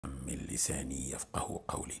من لساني يفقه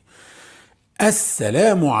قولي.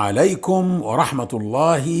 السلام عليكم ورحمة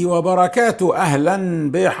الله وبركاته.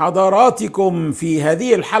 أهلا بحضراتكم في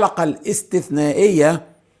هذه الحلقة الاستثنائية،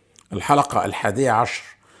 الحلقة 11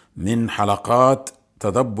 من حلقات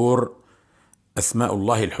تدبر أسماء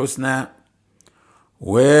الله الحسنى،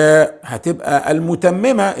 وهتبقى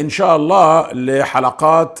المتممة إن شاء الله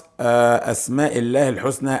لحلقات أسماء الله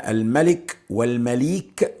الحسنى الملك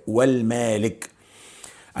والمليك والمالك.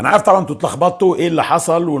 أنا عارف طبعا انتوا اتلخبطتوا إيه اللي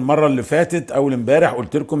حصل، والمرة اللي فاتت أول امبارح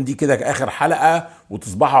قلت لكم دي كده آخر حلقة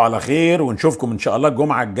وتصبحوا على خير ونشوفكم إن شاء الله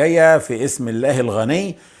الجمعة الجاية في اسم الله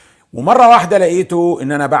الغني. ومرة واحدة لقيته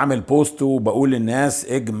إن أنا بعمل بوست وبقول للناس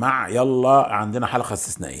اجمع يلا عندنا حلقة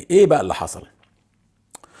استثنائية. إيه بقى اللي حصل؟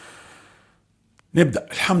 نبدأ.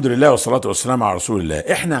 الحمد لله والصلاة والسلام على رسول الله.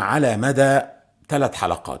 احنا على مدى 3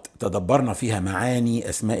 حلقات تدبرنا فيها معاني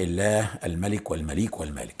أسماء الله الملك والمليك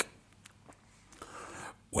والمالك،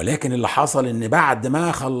 ولكن اللي حصل ان بعد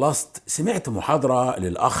ما خلصت سمعت محاضرة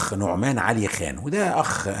للأخ نعمان علي خان، وده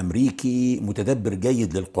أخ أمريكي متدبر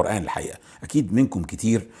جيد للقرآن الحقيقة، أكيد منكم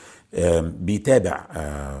كتير بيتابع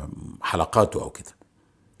حلقاته أو كده.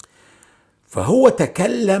 فهو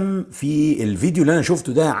تكلم في الفيديو اللي أنا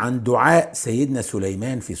شفته ده عن دعاء سيدنا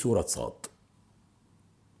سليمان في سورة صاد.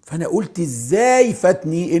 فأنا قلت إزاي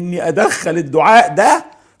فاتني إني أدخل الدعاء ده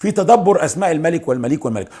في تدبر أسماء الملك والمليك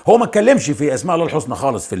والملك. هو ما اتكلمش في أسماء الله الحسنى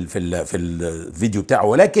خالص في الفيديو بتاعه،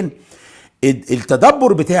 ولكن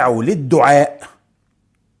التدبر بتاعه للدعاء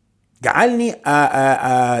جعلني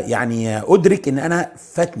يعني أدرك إن أنا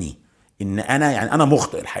فاتني، إن أنا يعني أنا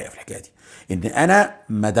مخطئ الحقيقة في الحكاية دي، إن أنا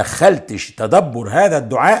ما دخلتش تدبر هذا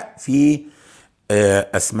الدعاء في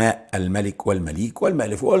أسماء الملك والمليك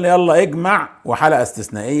والمالك. وقلنا يلا اجمع وحلقة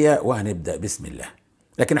استثنائية وهنبدأ بسم الله.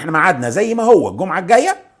 لكن احنا معادنا زي ما هو الجمعة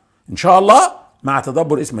الجاية إن شاء الله مع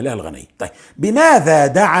تدبر اسم الله الغني. طيب، بماذا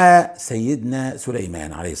دعا سيدنا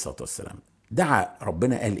سليمان عليه الصلاة والسلام؟ دعا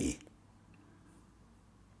ربنا قال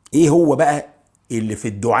ايه هو بقى اللي في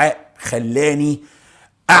الدعاء خلاني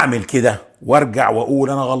اعمل كده وارجع واقول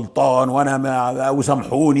انا غلطان وانا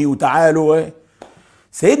وسامحوني وتعالوا؟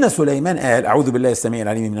 سيدنا سليمان قال: اعوذ بالله السميع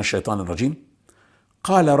العليم من الشيطان الرجيم.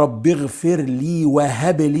 قال: رب اغفر لي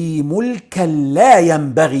وهب لي ملكا لا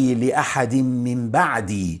ينبغي لاحد من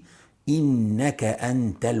بعدي انك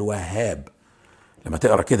انت الوهاب. لما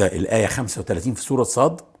تقرا كده الايه 35 في سوره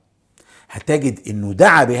صاد هتجد انه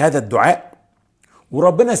دعا بهذا الدعاء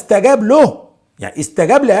وربنا استجاب له، يعني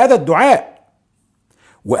استجاب لهذا الدعاء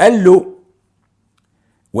وقال له،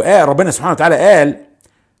 ربنا سبحانه وتعالى قال: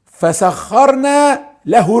 فسخرنا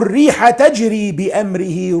له الريح تجري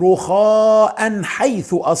بأمره رخاء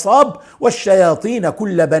حيث أصاب والشياطين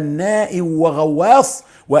كل بناء وغواص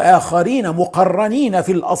وآخرين مقرنين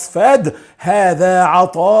في الأصفاد هذا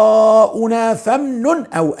عطاؤنا فامنن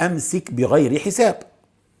أو أمسك بغير حساب.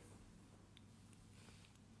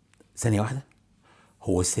 ثانية واحدة،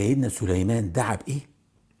 هو سيدنا سليمان دعا بإيه؟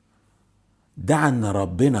 دعا ان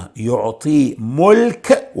ربنا يعطيه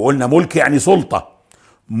ملك، وقلنا ملك يعني سلطة،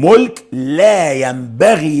 ملك لا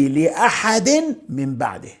ينبغي لأحد من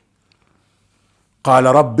بعده. قال: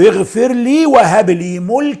 رب اغفر لي وهب لي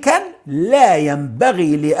ملكا لا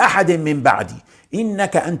ينبغي لأحد من بعدي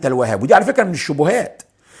إنك أنت الوهاب. ودي على فكرة من الشبهات.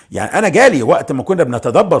 يعني أنا جالي وقت ما كنا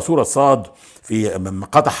بنتدبر سورة صاد في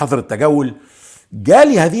مقاطع حظر التجول،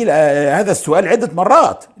 جالي هذا السؤال عدة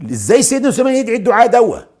مرات: ازاي سيدنا سليمان يدعي الدعاء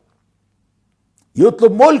دوت؟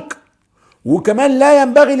 يطلب ملك وكمان لا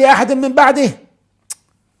ينبغي لأحد من بعده.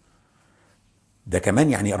 ده كمان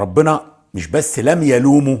يعني ربنا مش بس لم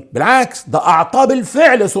يلومه، بالعكس ده أعطاه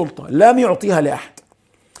بالفعل سلطة لم يعطيها لأحد،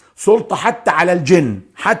 سلطة حتى على الجن،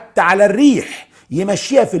 حتى على الريح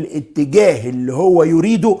يمشيها في الاتجاه اللي هو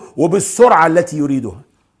يريده وبالسرعة التي يريدها.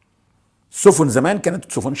 السفن زمان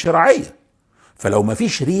كانت سفن شراعية، فلو ما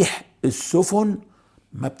فيش ريح السفن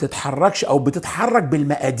ما بتتحركش او بتتحرك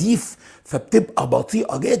بالمقاديف فبتبقى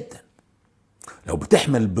بطيئة جدا. لو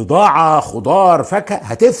بتحمل بضاعة خضار فاكهة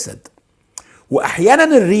هتفسد. واحيانا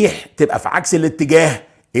الريح تبقى في عكس الاتجاه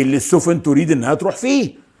اللي السفن تريد انها تروح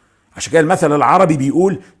فيه. عشان كده المثل العربي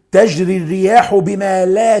بيقول: تجري الرياح بما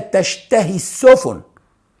لا تشتهي السفن.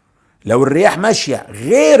 لو الرياح ماشية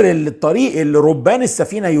غير الطريق اللي ربان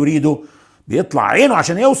السفينة يريده بيطلع عينه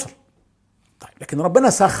عشان يوصل. طيب، لكن ربنا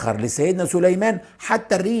سخر لسيدنا سليمان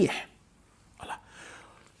حتى الريح. الله.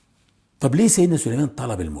 طب ليه سيدنا سليمان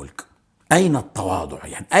طلب الملك؟ أين التواضع؟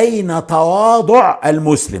 يعني أين تواضع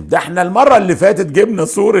المسلم؟ ده احنا المرة اللي فاتت جبنا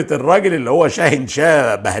صورة الراجل اللي هو شاهن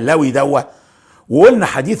شاه بهلوي دوه، وقلنا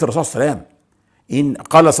حديث الرسول صلى الله عليه وسلم إن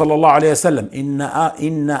قال صلى الله عليه وسلم: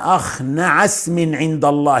 إن أخنع اسم عند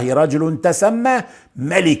الله رجل تسمى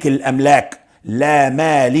ملك الأملاك لا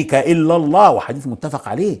مالك الا الله، وحديث متفق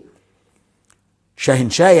عليه.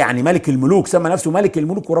 شاهنشاه يعني ملك الملوك، سمى نفسه ملك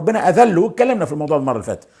الملوك وربنا اذله، واتكلمنا في الموضوع المره اللي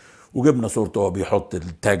فاتت وجبنا صورته وهو بيحط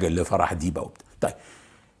التاج اللي فرح ديبه وبتاع. طيب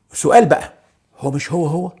السؤال بقى، هو مش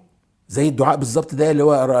هو زي الدعاء بالظبط ده اللي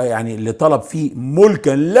هو يعني اللي طلب فيه ملكا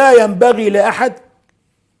لا ينبغي لاحد؟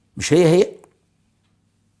 مش هي؟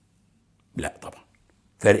 لا طبعا،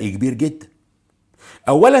 فرق كبير جدا.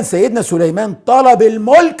 اولا سيدنا سليمان طلب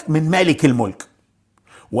الملك من مالك الملك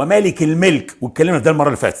ومالك الملك، واتكلمنا في ده المره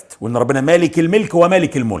اللي فاتت وان ربنا مالك الملك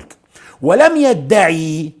ومالك الملك، ولم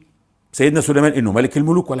يدعي سيدنا سليمان انه ملك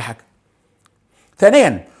الملوك ولا حاجه.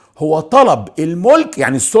 ثانيا هو طلب الملك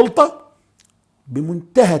يعني السلطه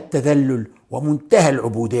بمنتهى التذلل ومنتهى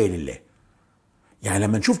العبوديه لله. يعني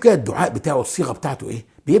لما نشوف كده الدعاء بتاعه الصيغه بتاعته ايه،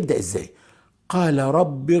 بيبدا ازاي؟ قال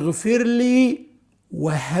رب اغفر لي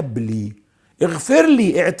وهب لي. اغفر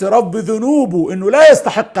لي اعتراف بذنوبه انه لا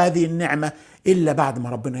يستحق هذه النعمه الا بعد ما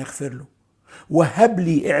ربنا يغفر له. وهب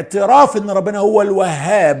لي اعتراف ان ربنا هو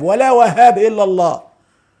الوهاب ولا وهاب الا الله،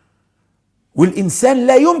 والانسان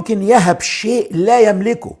لا يمكن يهب شيء لا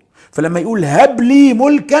يملكه. فلما يقول هب لي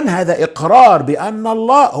ملكا هذا اقرار بان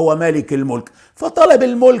الله هو مالك الملك، فطلب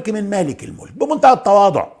الملك من مالك الملك بمنتهى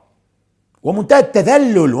التواضع ومنتهى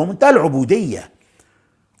التذلل ومنتهى العبوديه.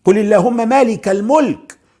 قل اللهم مالك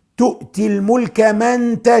الملك تؤتي الملك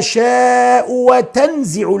من تشاء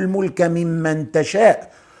وتنزع الملك ممن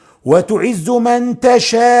تشاء وتعز من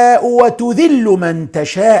تشاء وتذل من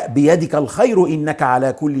تشاء بيدك الخير انك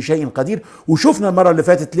على كل شيء قدير. وشفنا المره اللي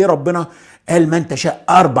فاتت ليه ربنا قال من تشاء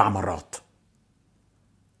 4 مرات.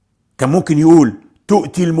 كان ممكن يقول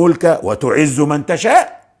تؤتي الملك وتعز من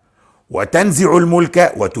تشاء وتنزع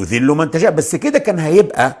الملك وتذل من تشاء، بس كده كان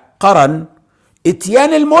هيبقى قرن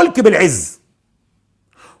اتيان الملك بالعز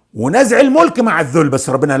ونزع الملك مع الذل، بس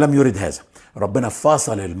ربنا لم يرد هذا. ربنا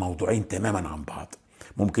فاصل الموضوعين تماما عن بعض.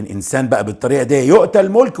 ممكن انسان بقى بالطريقه دي يؤتى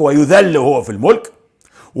الملك ويذل وهو في الملك،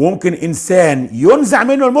 وممكن انسان ينزع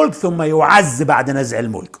منه الملك ثم يعز بعد نزع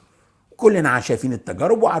الملك. كلنا شايفين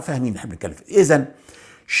التجارب وفاهمين احنا بنتكلم في اذا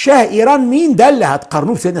شاه ايران مين ده اللي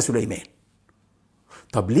هتقارنوه بسيدنا سليمان؟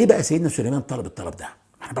 طب ليه بقى سيدنا سليمان طلب الطلب ده؟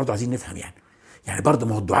 احنا برضه عايزين نفهم يعني برضه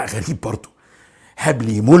ما هو الدعاء غريب برضه. هب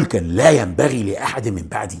لي ملكا لا ينبغي لاحد من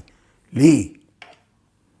بعدي، ليه؟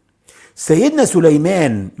 سيدنا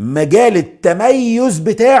سليمان مجال التميز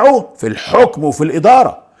بتاعه في الحكم وفي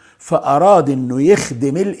الاداره، فاراد انه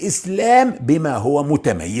يخدم الاسلام بما هو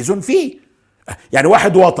متميز فيه. يعني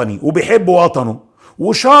واحد وطني وبيحب وطنه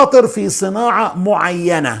وشاطر في صناعه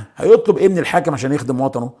معينه، هيطلب ايه من الحاكم عشان يخدم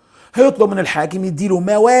وطنه؟ هيطلب من الحاكم يديله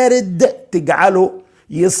موارد تجعله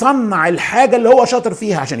يصنع الحاجه اللي هو شاطر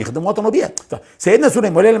فيها عشان يخدم وطنه بيها. سيدنا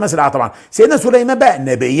سليمان ولله المثل الاعلى طبعا. سيدنا سليمان بقى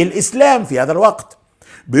نبي الاسلام في هذا الوقت،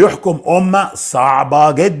 بيحكم امه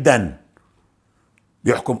صعبه جدا،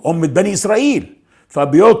 بيحكم امه بني اسرائيل،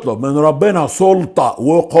 فبيطلب من ربنا سلطه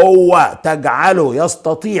وقوه تجعله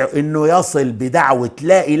يستطيع انه يصل بدعوه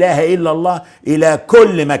لا اله الا الله الى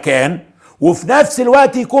كل مكان، وفي نفس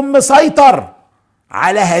الوقت يكون مسيطر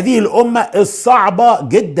على هذه الامه الصعبه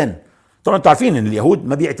جدا. طبعا انتوا عارفين ان اليهود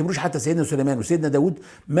ما بيعتبروش حتى سيدنا سليمان وسيدنا داود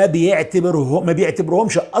ما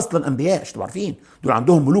بيعتبرهمش اصلا انبياء، انتوا عارفين دول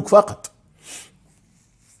عندهم ملوك فقط،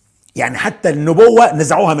 يعني حتى النبوه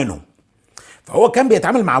نزعوها منهم. فهو كان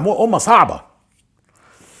بيتعامل مع امه صعبه.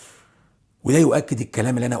 وده يؤكد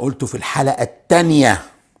الكلام اللي انا قلته في الحلقه الثانيه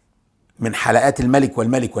من حلقات الملك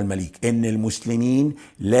والملك والمليك، ان المسلمين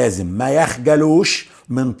لازم ما يخجلوش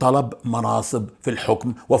من طلب مناصب في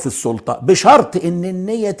الحكم وفي السلطه، بشرط ان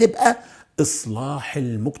النيه تبقى اصلاح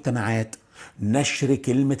المجتمعات، نشر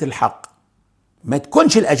كلمه الحق، ما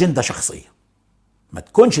تكونش الاجنده شخصيه، ما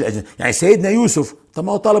تكونش الاجنده. يعني سيدنا يوسف طب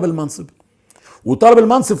ما هو طلب المنصب، وطلب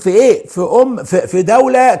المنصب في ايه؟ في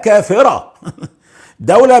دوله كافره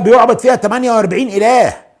دوله بيعبد فيها 48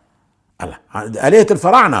 اله، آلهة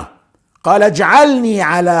الفراعنه. قال اجعلني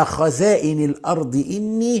على خزائن الارض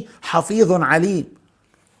اني حفيظ عليم.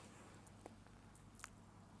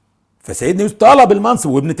 فسيدنا يوسف طلب المنصب،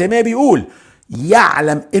 وابن تيميه بيقول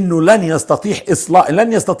يعلم انه لن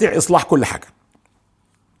يستطيع اصلاح كل حاجه،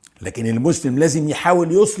 لكن المسلم لازم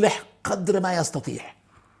يحاول يصلح قدر ما يستطيع.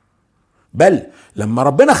 بل لما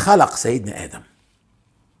ربنا خلق سيدنا ادم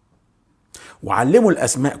وعلمه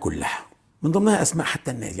الاسماء كلها، من ضمنها اسماء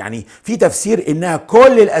حتى الناس، يعني في تفسير انها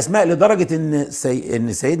كل الاسماء، لدرجه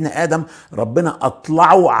ان سيدنا ادم ربنا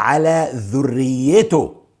اطلعه على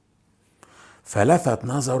ذريته، فلفت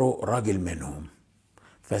نظره راجل منهم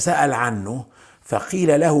فسأل عنه،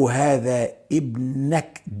 فقيل له هذا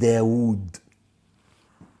ابنك داود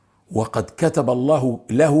وقد كتب الله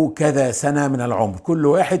له كذا سنة من العمر، كل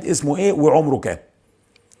واحد اسمه ايه وعمره كام.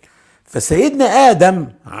 فسيدنا آدم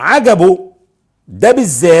عجبه ده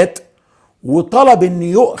بالذات، وطلب ان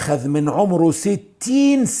يؤخذ من عمره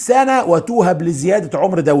 60 سنة وتوهب لزيادة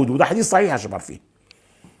عمر داود، وده حديث صحيح عشان عارفين،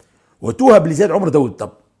 وتوهب لزيادة عمر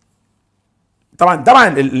داود. طبعا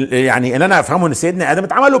يعني اللي انا افهمه ان سيدنا ادم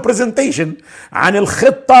اتعمل له برزنتيشن عن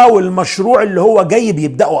الخطه والمشروع اللي هو جاي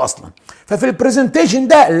بيبداه اصلا، ففي البرزنتيشن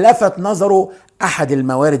ده لفت نظره احد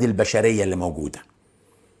الموارد البشريه اللي موجوده.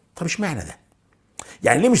 طب اشمعنى ده؟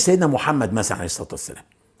 يعني ليه مش سيدنا محمد مثلا عليه الصلاه والسلام؟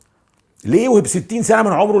 ليه وهب 60 سنه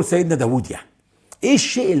من عمره لسيدنا داود؟ يعني ايه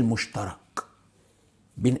الشيء المشترك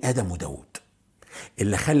بين ادم وداود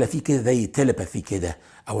اللي خلى فيه كده زي تيليباثي كده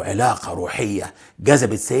او علاقه روحيه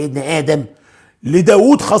جذبت سيدنا ادم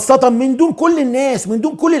لداود خاصة من دون كل الناس، من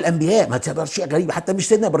دون كل الأنبياء؟ ما تقدرش، شيء غريب. حتى مش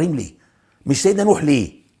سيدنا إبراهيم ليه؟ مش سيدنا نوح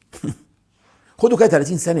ليه؟ خدوا كده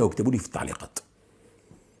 30 ثانية واكتبوا لي في التعليقات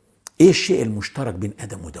إيه الشيء المشترك بين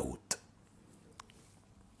آدم وداود؟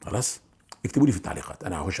 خلاص؟ اكتبوا لي في التعليقات،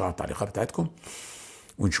 أنا هخش على التعليقات بتاعتكم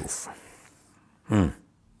ونشوف.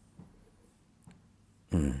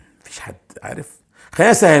 مفيش حد عارف؟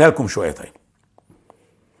 خليني أسهلها لكم شوية. طيب،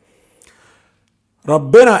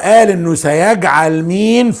 ربنا قال انه سيجعل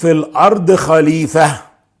مين في الارض خليفة؟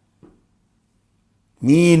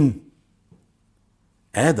 مين؟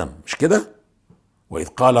 ادم، مش كده؟ واذ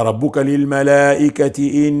قال ربك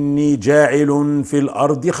للملائكة اني جاعل في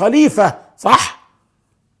الارض خليفة، صح؟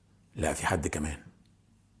 لا، في حد كمان.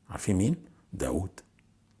 عارفين مين؟ داود.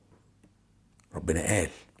 ربنا قال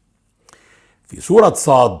في سورة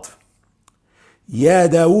صاد: يا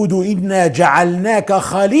داود إنا جعلناك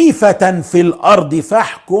خليفة في الأرض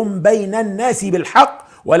فاحكم بين الناس بالحق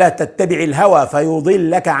ولا تتبع الهوى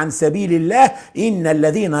فيضلك عن سبيل الله إن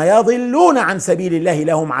الذين يضلون عن سبيل الله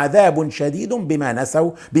لهم عذاب شديد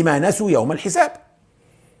بما نسوا يوم الحساب.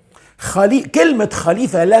 كلمة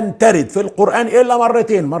خليفة لم ترد في القرآن إلا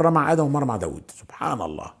مرتين، مرة مع آدم ومرة مع داود. سبحان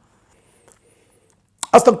الله.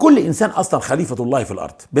 اصلا كل انسان اصلا خليفة الله في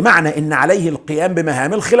الارض، بمعنى ان عليه القيام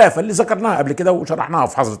بمهام الخلافة اللي ذكرناها قبل كده وشرحناها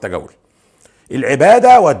في حظر التجول: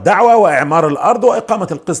 العبادة والدعوة واعمار الارض واقامة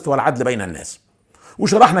القسط والعدل بين الناس،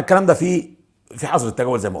 وشرحنا الكلام ده في حظر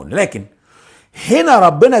التجول زي ما قلنا. لكن هنا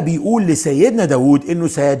ربنا بيقول لسيدنا داود انه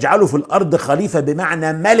سيجعله في الارض خليفة،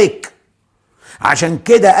 بمعنى ملك. عشان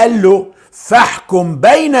كده قال له: فاحكم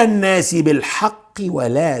بين الناس بالحق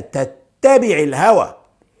ولا تتبع الهوى.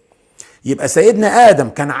 يبقى سيدنا آدم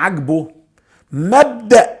كان عاجبه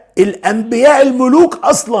مبدأ الأنبياء الملوك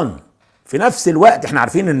أصلا. في نفس الوقت احنا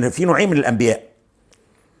عارفين ان في نوعين من الأنبياء.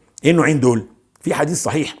 ايه النوعين دول؟ في حديث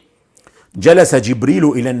صحيح: جلس جبريل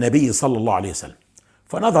إلى النبي صلى الله عليه وسلم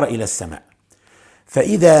فنظر إلى السماء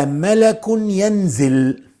فإذا ملك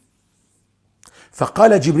ينزل،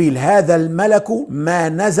 فقال جبريل: هذا الملك ما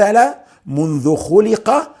نزل منذ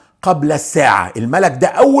خلق قبل الساعة. الملك ده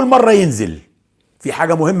أول مرة ينزل. في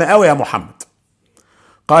حاجة مهمة قوي يا محمد.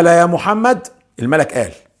 قال: يا محمد، الملك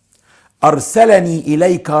قال: أرسلني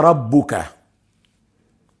إليك ربك.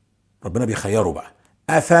 ربنا بيخيره بقى: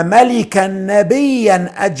 أفملكا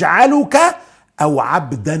نبيا أجعلك أو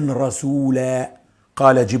عبدا رسولا؟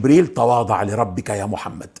 قال جبريل: تواضع لربك يا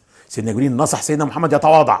محمد. سيدنا جبريل نصح سيدنا محمد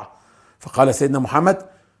يتواضع، فقال سيدنا محمد: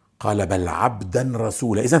 قال بل عبدا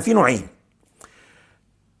رسولا. إذن في نوعين: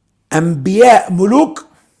 أنبياء ملوك،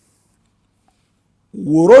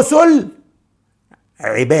 ورسل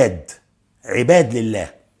عباد لله.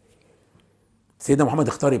 سيدنا محمد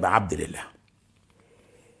اختار يبقى عبد لله.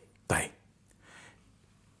 طيب،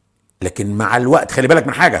 لكن مع الوقت خلي بالك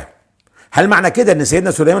من حاجة: هل معنى كده ان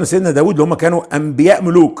سيدنا سليمان وسيدنا داود اللي هم كانوا انبياء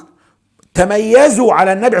ملوك تميزوا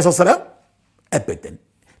على النبي صلى الله عليه وسلم؟ ابدا.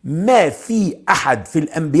 ما في احد في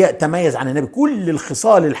الانبياء تميز عن النبي. كل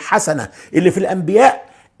الخصال الحسنة اللي في الانبياء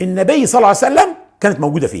النبي صلى الله عليه وسلم كانت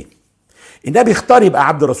موجودة فيه. النبي اختار يبقى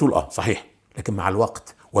عبد رسول، صحيح، لكن مع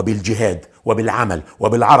الوقت وبالجهاد وبالعمل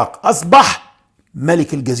وبالعرق اصبح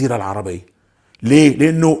ملك الجزيرة العربية. ليه؟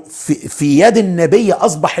 لانه في يد النبي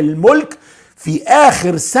اصبح الملك في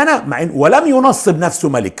اخر سنة، مع ولم ينصب نفسه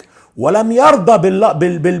ملك ولم يرضى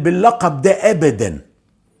باللقب ده ابدا.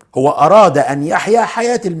 هو اراد ان يحيا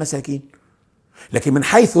حياة المساكين، لكن من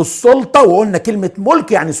حيث السلطة، وقلنا كلمة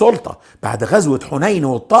ملك يعني سلطة، بعد غزوة حنين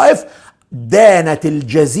والطائف دانت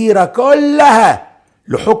الجزيرة كلها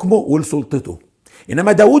لحكمه ولسلطته.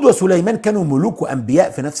 انما داود وسليمان كانوا ملوك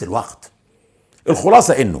وانبياء في نفس الوقت.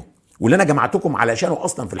 الخلاصة انه، واللي انا جمعتكم علشانه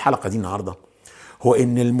اصلا في الحلقة دي النهاردة، هو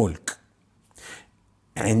ان الملك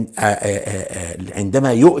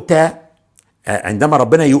عندما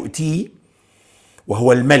ربنا يؤتيه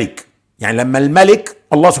وهو الملك، يعني لما الملك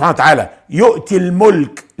الله سبحانه وتعالى يؤتي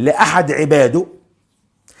الملك لأحد عباده،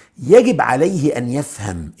 يجب عليه ان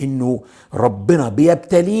يفهم انه ربنا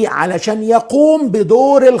بيبتليه علشان يقوم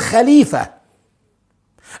بدور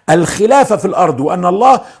الخلافة في الارض، وان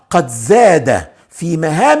الله قد زاد في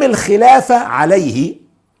مهام الخلافة عليه،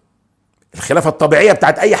 الخلافة الطبيعية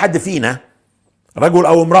بتاعت اي حد فينا رجل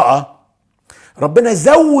او امرأة، ربنا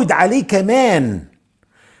زود عليه كمان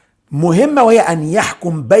مهمة، وهي ان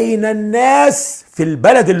يحكم بين الناس في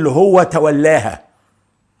البلد اللي هو تولاها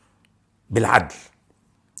بالعدل،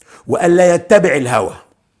 وألا يتبع الهوى.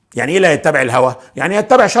 يعني ايه لا يتبع الهوى؟ يعني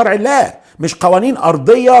يتبع شرع الله، مش قوانين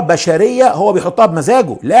أرضية بشرية هو بيحطها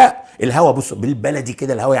بمزاجه. لا، الهوى بص بالبلدي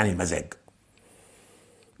كده، الهوى يعني المزاج.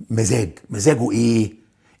 مزاجه ايه؟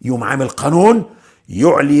 يوم عامل قانون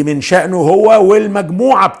يعلي من شأنه هو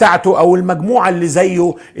والمجموعة بتاعته، او المجموعة اللي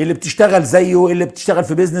زيه، اللي بتشتغل زيه، اللي بتشتغل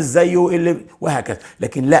في بيزنس زيه، اللي وهكذا.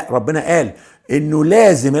 لكن لا، ربنا قال انه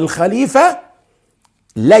لازم الخليفة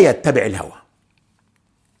لا يتبع الهوى،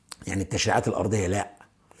 يعني التشريعات الأرضية لا.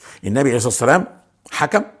 النبي عليه الصلاة والسلام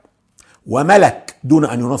حكم وملك دون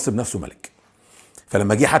أن ينصب نفسه ملك.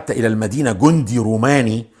 فلما جه حتى إلى المدينة جندي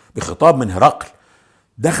روماني بخطاب من هرقل،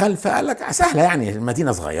 دخل فقال لك سهلة، يعني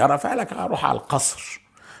المدينة صغيرة، فقال لك أروح على القصر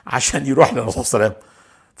عشان يروح للرسول صلى الله عليه وسلم،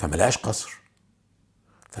 فما لقاش قصر.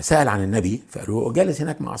 فسأل عن النبي، فقالوا جالس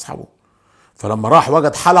هناك مع أصحابه. فلما راح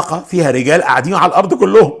وجد حلقة فيها رجال قاعدين على الأرض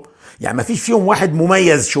كلهم، يعني ما فيش فيهم واحد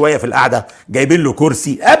مميز شوية في القعدة جايبين له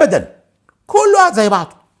كرسي أبدا، كله قاعد زي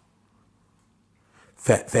بعضه.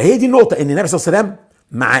 فهي دي النقطة، ان النبي صلى الله عليه وسلم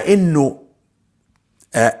مع انه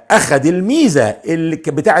اخذ الميزة اللي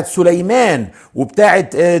بتاعت سليمان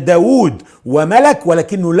وبتاعت داود وملك،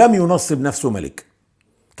 ولكنه لم ينصب نفسه ملك.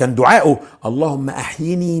 كان دعاؤه اللهم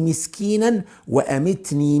احيني مسكينا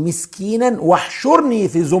وامتني مسكينا واحشرني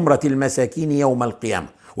في زمرة المساكين يوم القيامة.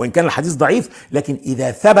 وان كان الحديث ضعيف، لكن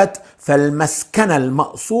اذا ثبت فالمسكنة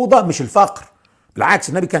المقصودة مش الفقر. بالعكس،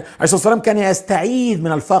 النبي كان عليه الصلاة والسلام كان يستعيذ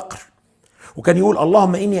من الفقر، وكان يقول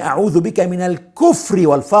اللهم إني أعوذ بك من الكفر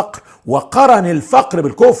والفقر، وقرن الفقر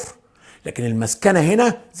بالكفر. لكن المسكنة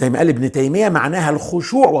هنا زي ما قال ابن تيمية معناها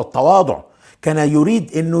الخشوع والتواضع، كان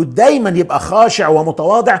يريد انه دايما يبقى خاشع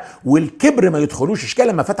ومتواضع، والكبر ما يدخلوش. اشكال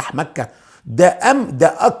لما فتح مكة ده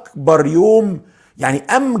اكبر يوم، يعني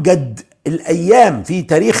امجد الايام في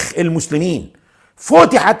تاريخ المسلمين.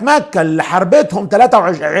 فتحت مكة اللي حربتهم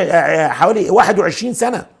حوالي 21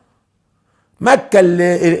 سنة، مكة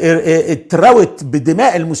اللي اتروت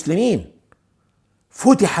بدماء المسلمين،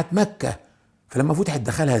 فتحت مكة. فلما فتحت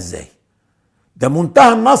دخلها ازاي؟ ده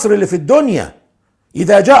منتهى النصر اللي في الدنيا،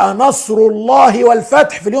 اذا جاء نصر الله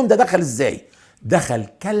والفتح. في اليوم ده دخل ازاي؟ دخل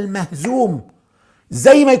كالمهزوم،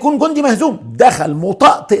 زي ما يكون جندي مهزوم، دخل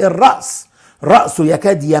مطأطئ الرأس، رأسه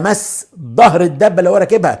يكاد يمس ظهر الدابة اللي هو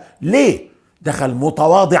راكبها. ليه؟ دخل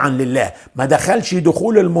متواضعا لله، ما دخلش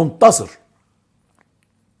دخول المنتصر.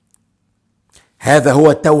 هذا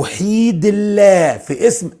هو توحيد الله في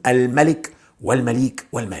اسم الملك والمليك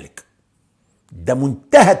والمالك. ده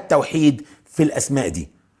منتهى التوحيد في الاسماء دي،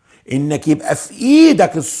 انك يبقى في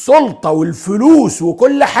ايدك السلطة والفلوس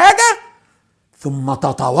وكل حاجة ثم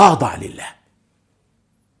تتواضع لله.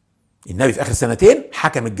 النبي في اخر سنتين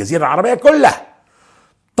حكم الجزيرة العربية كلها،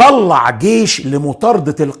 طلع جيش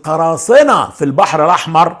لمطاردة القراصنة في البحر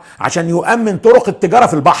الاحمر عشان يؤمن طرق التجارة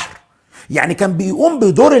في البحر. يعني كان بيقوم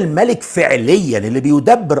بدور الملك فعليا، اللي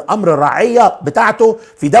بيدبر امر الرعية بتاعته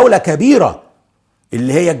في دولة كبيرة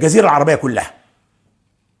اللي هي الجزيرة العربية كلها،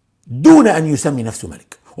 دون ان يسمي نفسه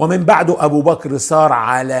ملك. ومن بعده ابو بكر صار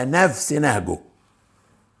على نفس نهجه.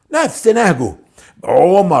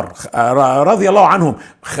 عمر رضي الله عنهم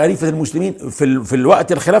خليفة المسلمين في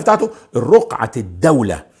الوقت الخلافة بتاعته، رقعة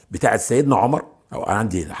الدولة بتاعت سيدنا عمر، او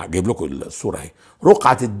عندي هجيب لكم الصورة اهي،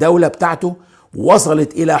 رقعة الدولة بتاعته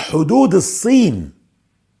وصلت الى حدود الصين،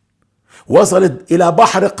 وصلت الى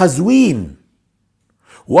بحر قزوين،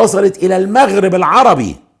 وصلت الى المغرب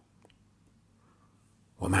العربي.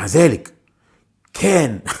 ومع ذلك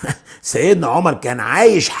كان سيدنا عمر كان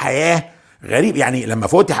عايش حياة غريب. يعني لما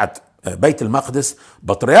فتحت بيت المقدس،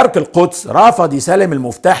 بطريرك القدس رفض يسلم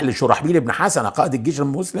المفتاح لشرحبيل بن حسن قائد الجيش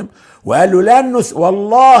المسلم، وقال له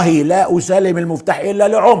والله لا أسلم المفتاح إلا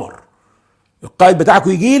لعمر، القائد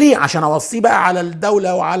بتاعكم يجي لي عشان اوصيه بقى على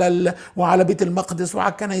الدولة وعلى بيت المقدس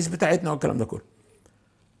وعلى الكنائس بتاعتنا والكلام ده كله.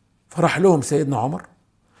 فراح لهم سيدنا عمر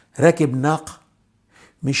راكب ناقة،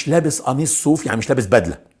 مش لابس قميص صوف، يعني مش لابس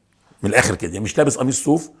بدلة، من الاخر كده، يعني مش لابس قميص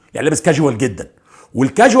صوف، يعني لابس كاجوال جدا،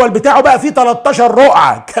 والكاجوال بتاعه بقى فيه 13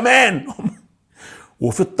 رقعة كمان.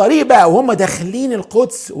 وفي الطريق بقى وهم داخلين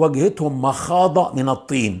القدس وجهتهم مخاضة من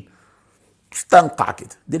الطين، استنقع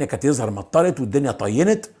كده، الدنيا كانت يظهر مطرت والدنيا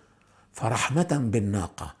طينت. فرحمة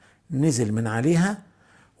بالناقة نزل من عليها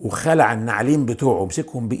وخلع النعلين بتوعه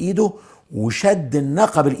ومسكهم بايده وشد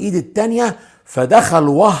الناقه بالايد التانيه، فدخل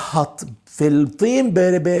وهط في الطين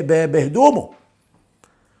بهدومه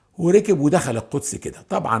وركب ودخل القدس كده.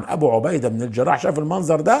 طبعا ابو عبيده بن الجراح شاف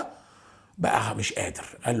المنظر ده بقى مش قادر،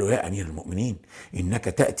 قال له يا امير المؤمنين انك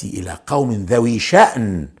تاتي الى قوم ذوي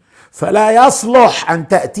شأن فلا يصلح ان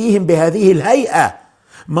تاتيهم بهذه الهيئه،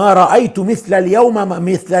 ما رايت مثل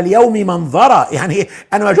اليوم منظرا، يعني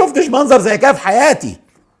انا ما شفتش منظر زي كده في حياتي.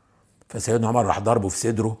 فسيدنا عمر راح ضربه في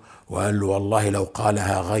صدره وقال له والله لو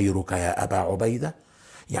قالها غيرك يا ابا عبيده،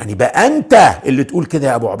 يعني بقى انت اللي تقول كده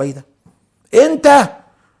يا ابو عبيده، انت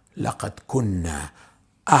لقد كنا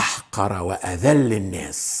احقر واذل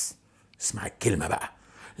الناس. اسمع الكلمه بقى،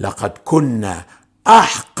 لقد كنا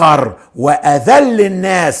احقر واذل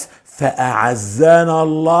الناس فاعزنا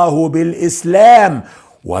الله بالاسلام،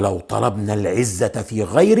 ولو طلبنا العزه في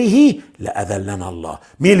غيره لاذلنا الله.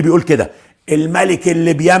 مين اللي بيقول كده؟ الملك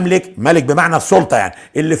اللي بيملك، ملك بمعنى السلطه يعني،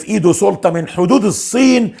 اللي في ايده سلطه من حدود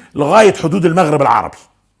الصين لغايه حدود المغرب العربي.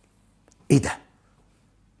 ايه ده؟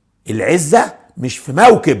 العزه مش في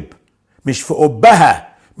موكب، مش في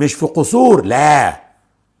قبها، مش في قصور، لا.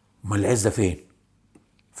 امال العزه فين؟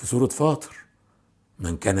 في سوره فاطر،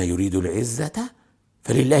 من كان يريد العزه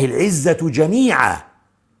فلله العزه جميعا.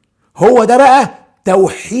 هو ده بقى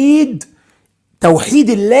توحيد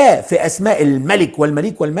الله في اسماء الملك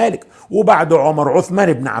والمليك والمالك. وبعد عمر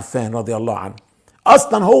عثمان بن عفان رضي الله عنه،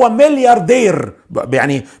 اصلا هو ملياردير،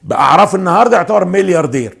 يعني باعراف النهارده يعتبر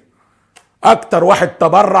ملياردير، اكتر واحد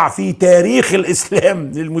تبرع في تاريخ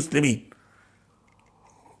الاسلام للمسلمين.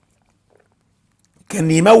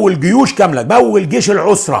 كان يمول جيوش كامله، مول جيش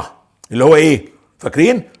العسره اللي هو ايه،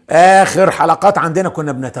 فاكرين اخر حلقات عندنا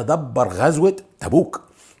كنا بنتدبر غزوه تبوك.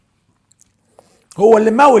 هو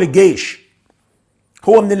اللي مول الجيش،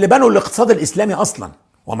 هو من اللي بنوا الاقتصاد الاسلامي اصلا،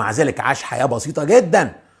 ومع ذلك عاش حياه بسيطه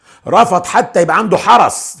جدا. رفض حتى يبقى عنده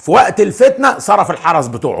حرس، في وقت الفتنه صرف الحرس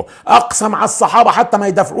بتوعه، اقسم على الصحابه حتى ما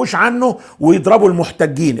يدافعوش عنه ويضربوا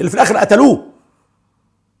المحتجين اللي في الاخر قتلوه.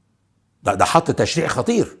 ده حط تشريع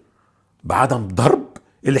خطير بعدم ضرب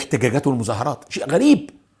الاحتجاجات والمظاهرات، شيء غريب.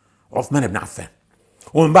 عثمان بن عفان،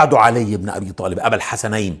 ومن بعده علي بن ابي طالب ابا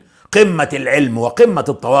الحسنين، قمه العلم وقمه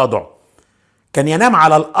التواضع. كان ينام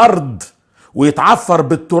على الارض ويتعفر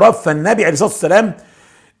بالتراب، فالنبي عليه الصلاه والسلام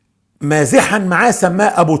مازحا معاه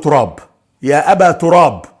سماه ابو تراب، يا ابا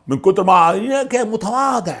تراب، من كتر ما كان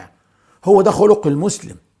متواضع. هو ده خلق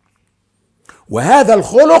المسلم، وهذا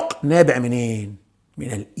الخلق نابع منين؟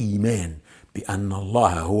 من الايمان بان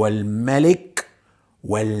الله هو الملك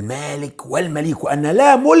والمالك والمليك، وان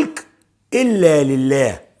لا ملك الا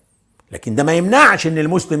لله. لكن ده ما يمنعش ان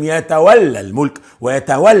المسلم يتولى الملك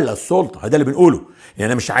ويتولى السلطه، هذا اللي بنقوله.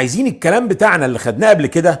 يعني مش عايزين الكلام بتاعنا اللي خدناه قبل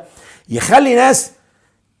كده يخلي ناس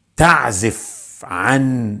تعزف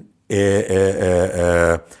عن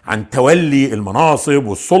تولي المناصب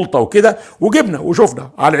والسلطه وكده. وجبنا وشفنا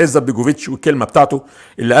على عزت بيجوفيتش والكلمه بتاعته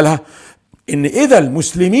اللي قالها ان اذا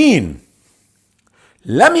المسلمين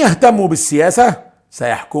لم يهتموا بالسياسه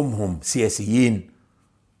سيحكمهم سياسيين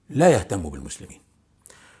لا يهتموا بالمسلمين.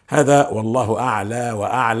 هذا والله اعلى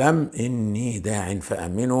واعلم. اني داع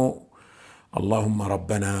فامنوا. اللهم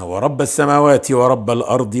ربنا ورب السماوات ورب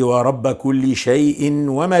الارض ورب كل شيء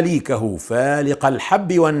ومليكه، فالق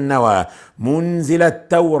الحب والنوى، منزل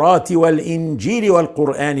التوراة والانجيل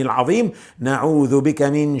والقرآن العظيم، نعوذ بك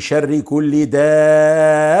من شر كل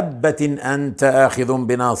دابة انت آخذ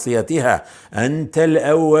بناصيتها، انت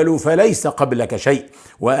الاول فليس قبلك شيء،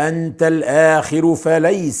 وانت الاخر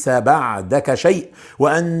فليس بعدك شيء،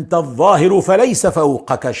 وانت الظاهر فليس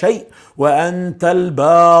فوقك شيء، وانت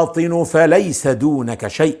الباطن فليس دونك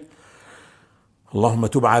شيء. اللهم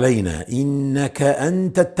تب علينا انك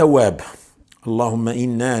انت التواب. اللهم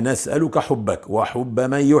انا نسألك حبك وحب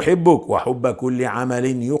من يحبك وحب كل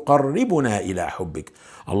عمل يقربنا الى حبك.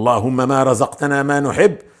 اللهم ما رزقتنا ما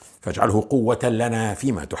نحب فاجعله قوة لنا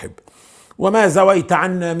فيما تحب، وما زويت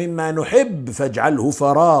عنا مما نحب فاجعله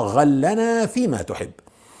فراغا لنا فيما تحب.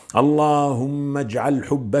 اللهم اجعل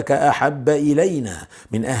حبك احب الينا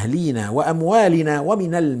من اهلينا واموالنا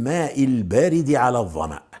ومن الماء البارد على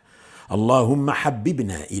الظمأ. اللهم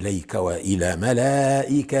حببنا اليك والى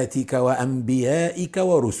ملائكتك وانبيائك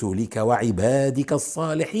ورسلك وعبادك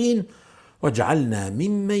الصالحين، واجعلنا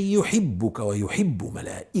ممن يحبك ويحب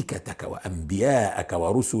ملائكتك وانبياءك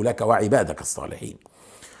ورسلك وعبادك الصالحين.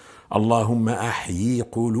 اللهم احيي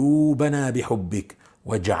قلوبنا بحبك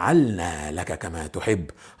واجعلنا لك كما تحب.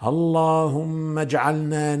 اللهم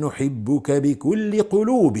اجعلنا نحبك بكل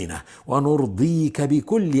قلوبنا ونرضيك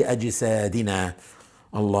بكل اجسادنا.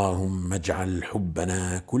 اللهم اجعل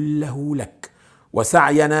حبنا كله لك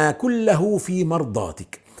وسعينا كله في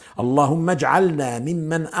مرضاتك. اللهم اجعلنا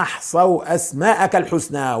ممن أحصوا أسماءك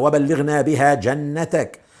الحسنى وبلغنا بها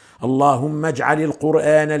جنتك. اللهم اجعل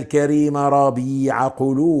القرآن الكريم ربيع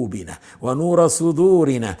قلوبنا ونور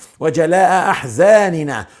صدورنا وجلاء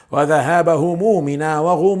أحزاننا وذهاب همومنا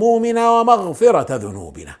وغمومنا ومغفرة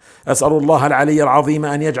ذنوبنا. أسأل الله العلي العظيم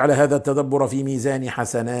أن يجعل هذا التدبر في ميزان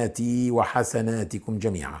حسناتي وحسناتكم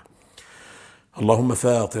جميعا. اللهم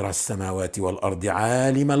فاطر السماوات والأرض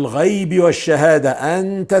عالم الغيب والشهادة،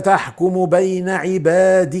 أنت تحكم بين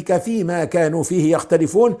عبادك فيما كانوا فيه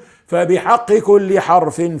يختلفون، فبحق كل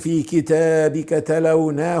حرف في كتابك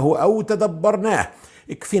تلوناه أو تدبرناه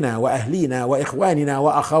اكفنا وأهلينا وإخواننا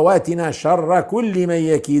وأخواتنا شر كل من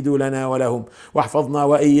يكيد لنا ولهم، واحفظنا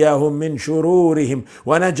وإياهم من شرورهم،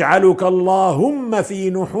 ونجعلك اللهم في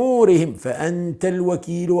نحورهم، فأنت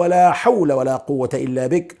الوكيل ولا حول ولا قوة إلا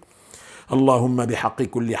بك. اللهم بحق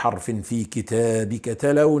كل حرف في كتابك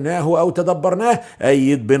تلوناه أو تدبرناه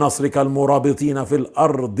أيد بنصرك المرابطين في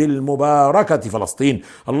الأرض المباركة فلسطين.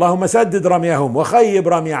 اللهم سدد رميهم وخيب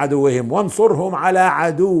رمي عدوهم وانصرهم على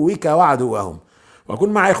عدوك وعدوهم، وكن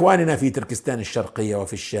مع إخواننا في تركستان الشرقية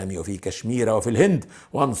وفي الشام وفي كشمير وفي الهند،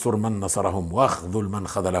 وانصر من نصرهم واخذل من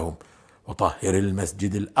خذلهم، وطهر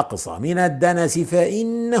المسجد الأقصى من الدنس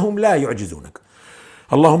فإنهم لا يعجزونك.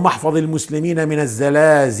 اللهم احفظ المسلمين من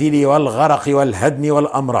الزلازل والغرق والهدم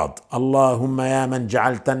والأمراض. اللهم يا من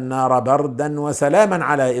جعلت النار بردا وسلاما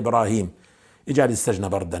على إبراهيم، اجعل السجن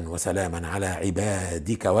بردا وسلاما على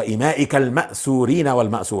عبادك وإمائك المأسورين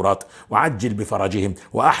والمأسورات، وعجل بفرجهم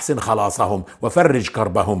وأحسن خلاصهم وفرج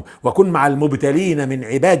كربهم، وكن مع المبتلين من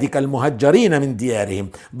عبادك المهجرين من ديارهم،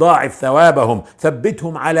 ضاعف ثوابهم،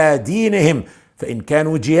 ثبتهم على دينهم، فإن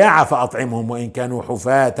كانوا جياعا فأطعمهم، وإن كانوا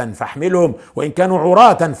حفاة فاحملهم، وإن كانوا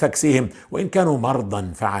عراة فاكسهم، وإن كانوا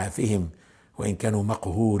مرضى فعافهم، وإن كانوا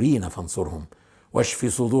مقهورين فانصرهم، واشف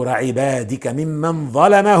صدور عبادك ممن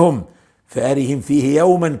ظلمهم، فأرهم فيه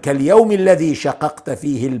يوما كاليوم الذي شققت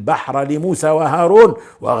فيه البحر لموسى وهارون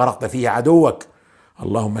وأغرقت فيه عدوك.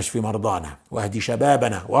 اللهم اشف مرضانا واهد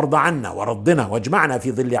شبابنا وارض عنا ورضنا، واجمعنا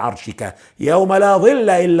في ظل عرشك يوم لا ظل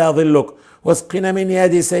إلا ظلك، واسقنا من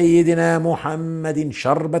يد سيدنا محمد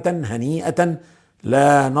شربة هنيئة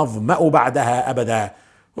لا نظمأ بعدها أبدا،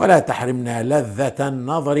 ولا تحرمنا لذة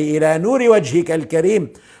النظر إلى نور وجهك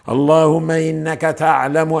الكريم. اللهم إنك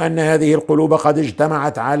تعلم أن هذه القلوب قد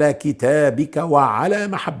اجتمعت على كتابك وعلى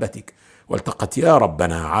محبتك، والتقت يا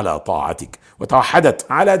ربنا على طاعتك، وتوحدت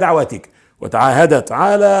على دعوتك، وتعاهدت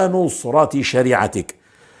على نصرة شريعتك،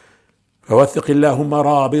 فوثق اللهم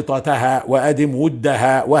رابطتها وأدم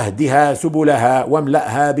ودها واهدها سبلها،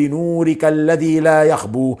 واملأها بنورك الذي لا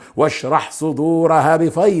يخبو، واشرح صدورها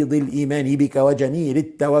بفيض الإيمان بك وجميل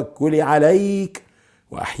التوكل عليك،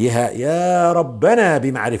 وأحيها يا ربنا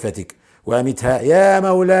بمعرفتك، وأمتها يا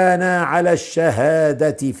مولانا على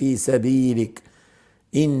الشهادة في سبيلك،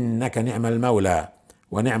 إنك نعم المولى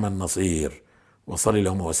ونعم النصير. وصل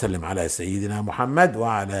اللهم وسلم على سيدنا محمد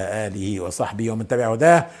وعلى آله وصحبه ومن تبع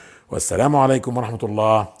هداه، والسلام عليكم ورحمة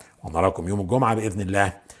الله، ونراكم يوم الجمعة بإذن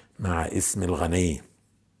الله مع اسم الغني.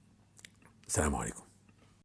 السلام عليكم.